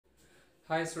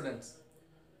Hi students.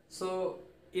 So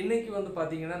இன்னைக்கு வந்து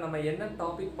பாத்தீங்கன்னா நம்ம என்ன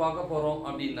டாபிக் பார்க்க போறோம்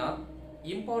அப்படினா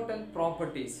important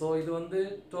properties. So இது வந்து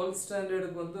 12th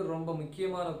ஸ்டாண்டர்டுக்கு வந்து ரொம்ப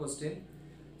முக்கியமான क्वेश्चन.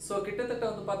 So கிட்டத்தட்ட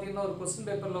வந்து பாத்தீங்கன்னா ஒரு क्वेश्चन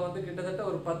பேப்பர்ல வந்து கிட்டத்தட்ட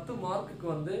ஒரு 10 மார்க்குக்கு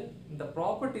வந்து இந்த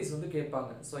ப்ராப்பர்ட்டீஸ் வந்து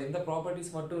கேட்பாங்க. So இந்த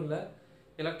ப்ராப்பர்ட்டீஸ் மட்டும் இல்ல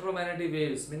எலக்ட்ரோமேக்னெட்டிக்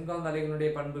வேவ்ஸ் மின்காந்த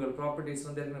அலைகளுடைய பண்புகள் ப்ராப்பர்ட்டீஸ்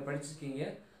வந்து ஏற்கனவே படிச்சிருக்கீங்க.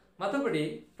 மத்தபடி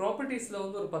ப்ராப்பர்ட்டீஸ்ல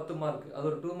வந்து ஒரு 10 மார்க் அது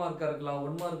ஒரு 2 மார்க்கா இருக்கலாம்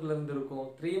 1 மார்க்ல இருந்து இருக்கும்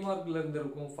 3 மார்க்ல இருந்து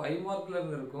இருக்கும் 5 மார்க்ல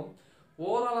இருந்து இருக்கும்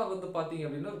ஓவராலா வந்து பாத்தீங்க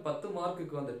அப்படினா ஒரு 10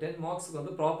 மார்க்குக்கு வந்து 10 மார்க்ஸ்க்கு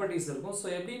வந்து ப்ராப்பர்ட்டீஸ் இருக்கும் சோ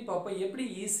எப்படின்னு பாப்போம் எப்படி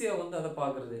ஈஸியா வந்து அத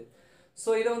பார்க்கிறது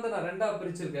சோ இத வந்து நான் ரெண்டா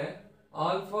பிரிச்சிருக்கேன்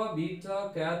alpha beta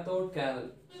cathode canal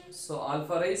so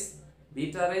alpha race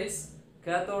beta race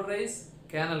cathode race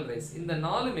canal race இந்த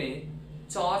நாலுமே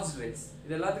சார்ஜ் ரேஸ்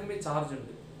இது எல்லாத்துக்குமே சார்ஜ்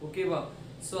உண்டு ஓகேவா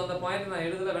So அந்த பாயிண்ட் நான்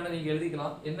எழுதல வேணா நீங்க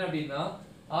எழுதிக்கலாம் என்ன அப்படினா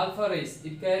alpha rays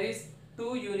it carries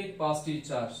 2 unit positive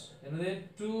charge என்னது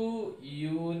 2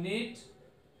 unit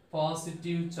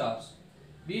positive charge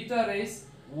beta rays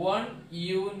 1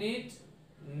 unit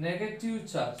negative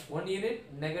charge 1 unit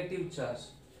negative charge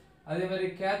அதே மாதிரி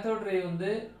cathode ray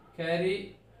வந்து carry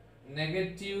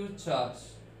negative charge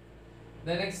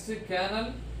the next canal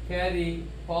carry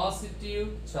positive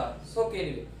charge so okay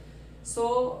anyway so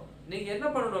நீங்க என்ன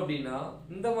பண்ணணும் அப்படினா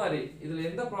இந்த மாதிரி இதுல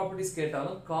எந்த ப்ராப்பர்ட்டீஸ்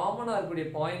கேட்டாலும் காமனா இருக்கக்கூடிய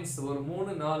பாயிண்ட்ஸ் ஒரு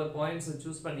 3 4 பாயிண்ட்ஸ்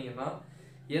சூஸ் பண்ணீங்கனா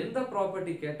எந்த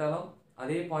ப்ராப்பர்ட்டி கேட்டாலும்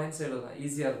அதே பாயிண்ட்ஸ் எழுதலாம்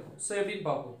ஈஸியா இருக்கும் சோ எப்படின்னு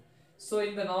பாப்போம் சோ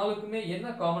இந்த நாலுக்குமே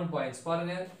என்ன காமன் பாயிண்ட்ஸ்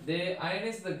பாருங்க they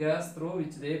ionize the gas through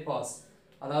which they pass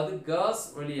அதாவது gas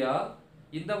வழியா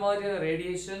இந்த மாதிரியான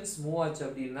ரேடியேஷன்ஸ் மூவ் ஆச்சு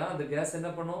அப்படினா அந்த gas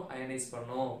என்ன பண்ணும் அயனைஸ்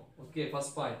பண்ணும் okay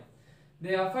first point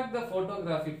they affect the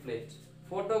photographic plate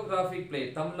photographic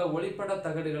plate தமிழ்ல ஒளிப்பட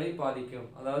தகடுகளை பாதிக்கும்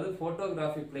அதாவது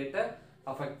photographic plate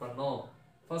அஃபெக்ட் பண்ணும்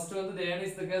ஃபர்ஸ்ட் வந்து they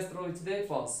ionize the gas through which they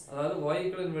pass அதாவது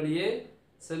வாயுக்களின் வழியே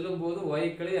செல்லும்போது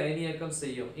வாயுக்களை அயனியாக்கம்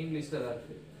செய்யும் இங்கிலீஷ்ல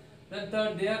இருக்கு then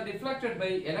third they are deflected by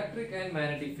electric and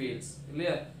magnetic fields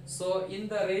இல்லையா சோ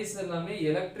இந்த ரேஸ் எல்லாமே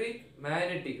எலக்ட்ரிக்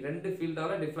மேக்னெட்டிக் ரெண்டு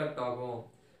ஃபீல்டால டிஃப்ளெக்ட் ஆகும்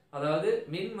அதாவது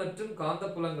மின் மற்றும்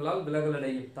காந்தப்புலங்களால் விலகல்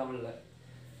அடையும் தமிழ்ல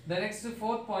The next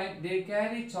fourth point they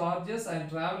carry charges and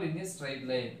travel in a straight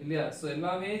line இல்லையா சோ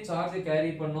எல்லாமே சார்ஜ்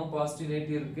கேரி பண்ணும் பாசிட்டிவ்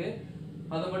நெகட்டிவ் இருக்கு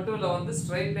அது மட்டும் இல்ல வந்து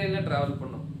ஸ்ட்ரைட் லைன்ல டிராவல்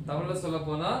பண்ணும் தமிழ்ல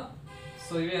சொல்லப்போனா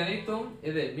சோ இவை அனைத்தும்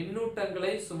இது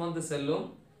மின்னூட்டங்களை சுமந்து செல்லும்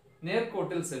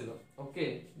நேர்கோட்டில் செல்லும் okay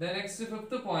the next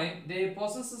fifth point they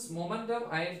possesses momentum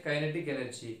and kinetic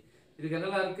energy இதுக்கு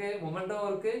என்னலாம் இருக்கு momentum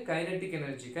இருக்கு kinetic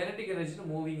energy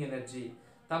மூவிங் எனர்ஜி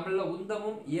தமிழ்ல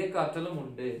உந்தமும் இயக்க ஆற்றலும்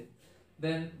உண்டு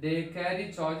then they carry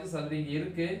charges அது இங்க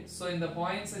இருக்கு சோ இந்த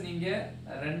பாயிண்ட்ஸ் நீங்க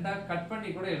ரெண்டா கட் பண்ணி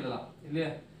கூட எழுதலாம் இல்லையா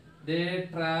they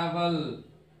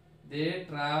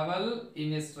travel in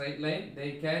a straight line they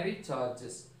carry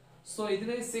charges so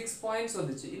இதுல 6 பாயிண்ட்ஸ்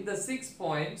வந்துச்சு இந்த 6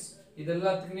 பாயிண்ட்ஸ் இது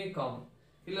எல்லாத்துக்குமே காமன்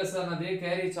இல்ல சார் நான் they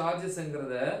carry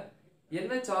chargesங்கறத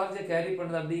என்ன சார்ஜ் கேரி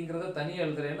பண்ணுது அப்படிங்கறத தனியா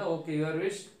எழுதுறேன்னா ஓகே your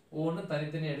wish ஒவ்வொன்னு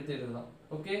தனித்தனி எடுத்து எழுதலாம்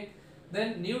okay then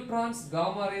neutrons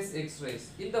gamma rays x rays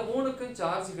இந்த மூணுக்கும்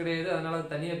சார்ஜ் கிடையாது அதனால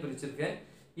தனியா பிரிச்சிருக்கேன்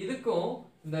இதுக்கும்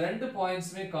இந்த ரெண்டு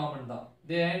பாயிண்ட்ஸ்மே காமன் தான்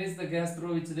they ionize the gas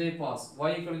through which they pass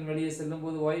வாயுக்களின் வழியே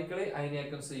செல்லும்போது வாயுக்களை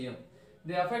அயனியாக்கம் செய்யும்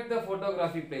they affect the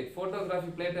photographic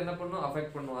plate என்ன பண்ணும்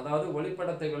அஃபெக்ட் பண்ணும் அதாவது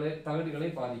ஒளிப்பட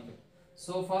தகடுகளை பாதிக்கும்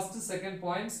so first second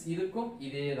points இதுக்கும்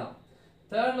இதேதான்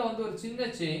thirdல வந்து ஒரு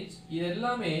சின்ன சேஞ்ச் இது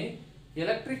எல்லாமே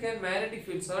எலக்ட்ரிக் அண்ட் மேக்னெட்டிக்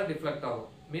ஃபீல்ட்ஸால டிஃப்ளெக்ட் ஆகும்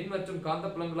மின் மற்றும்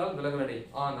காந்தப்புலங்களால் விலகல்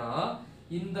அடையும் ஆனா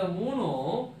இந்த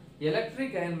மூணும்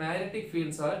எலக்ட்ரிக் அண்ட் மேக்னெட்டிக்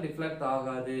ஃபீல்ட்ஸால டிஃப்ளெக்ட்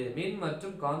ஆகாது மின்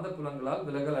மற்றும் காந்தப்புலங்களால்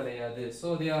விலகல் அடையாது so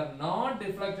they are not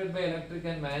deflected by electric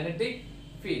and magnetic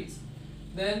fields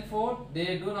then fourth they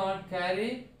do not carry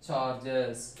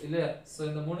charges இல்ல சோ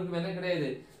இந்த மூணுக்கு என்ன கிடையாது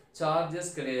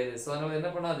சார்ஜஸ் கிடையாது சோ அதனால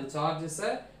என்ன பண்ணாது சார்ஜஸ்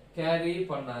கேரி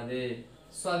பண்ணாது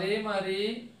சோ அதே மாதிரி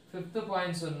fifth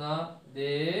point சொன்னா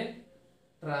they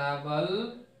travel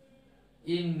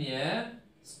in a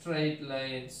straight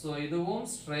line so இதுவும்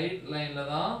straight lineல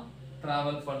தான்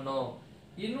travel பண்ணும்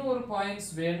இன்னொரு பாயிண்ட்ஸ்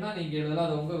வேணா நீங்க எழுதலாம்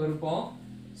அது உங்க விருப்பம்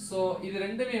so இது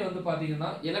ரெண்டுமே வந்து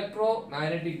பாத்தீங்கன்னா எலக்ட்ரோ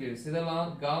மேக்னெட்டிக் வேவ்ஸ்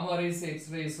இதெல்லாம் gamma rays x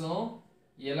raysம்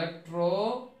electro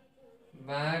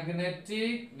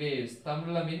magnetic waves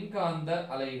தமிழ்ல மின்காந்த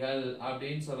அலைகள்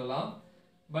அப்படினு சொல்லலாம்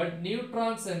but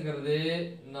நியூட்ரான்ஸ்ங்கிறது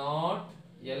not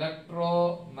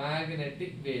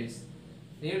electromagnetic waves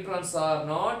neutrons are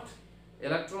not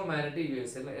electromagnetic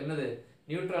waves என்னது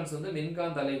நியூட்ரான்ஸ் வந்து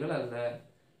மின்காந்த அலைகள் அல்ல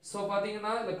சோ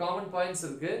பாத்தீங்கன்னா இந்த காமன் பாயிண்ட்ஸ்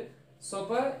இருக்கு சோ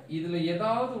அப்ப இதுல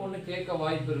ஏதாவது ஒன்னு கேட்க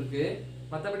வாய்ப்பு இருக்கு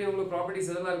மத்தபடி உங்களுக்கு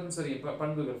ப்ராப்பர்ட்டீஸ் எதெல்லாம் இருக்குன்னு சொல்லி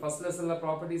பண்புகள் first லெசன்ல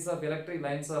properties of electric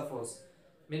lines of force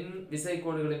மின் விசை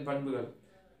கோடுகளின் பண்புகள்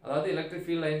அதாவது எலக்ட்ரிக்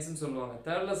ஃபீல்ட் லைன்ஸ் னு சொல்லுவாங்க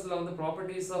தேர்ட் லெசன்ல வந்து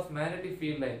properties of magnetic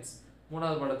field lines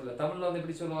மூணாவது பாடத்துல தமிழ்ல வந்து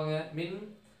எப்படி சொல்லுவாங்க மின்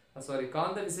சாரி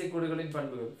காந்த விசைக்கூறுகளின்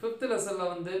பண்புகள். 5th லெசன்ல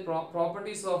வந்து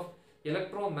ப்ராப்பர்ட்டிஸ் ஆஃப்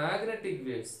எலக்ட்ரோமேக்னெட்டிக்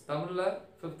வேவ்ஸ், தமிழ்ல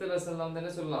 5th லெசன்ல வந்து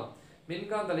என்ன சொல்லலாம்,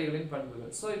 மின்காந்த அலைகளின்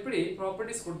பண்புகள். ஸோ இப்படி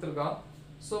ப்ராப்பர்ட்டிஸ் கொடுத்துருக்கான்.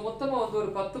 ஸோ மொத்தமாக வந்து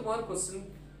ஒரு 10 மார்க் கொஸ்டின்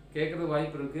கேட்கறது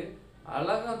வாய்ப்பு இருக்கு.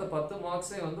 அழகா அந்த 10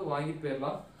 மார்க்ஸையும் வந்து வாங்கிட்டு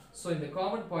போயிடலாம். ஸோ இந்த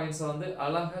காமன் பாயிண்ட்ஸை வந்து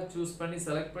அழகா சூஸ் பண்ணி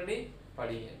செலக்ட் பண்ணி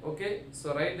படிங்க. Okay, so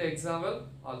right the example.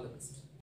 All the best.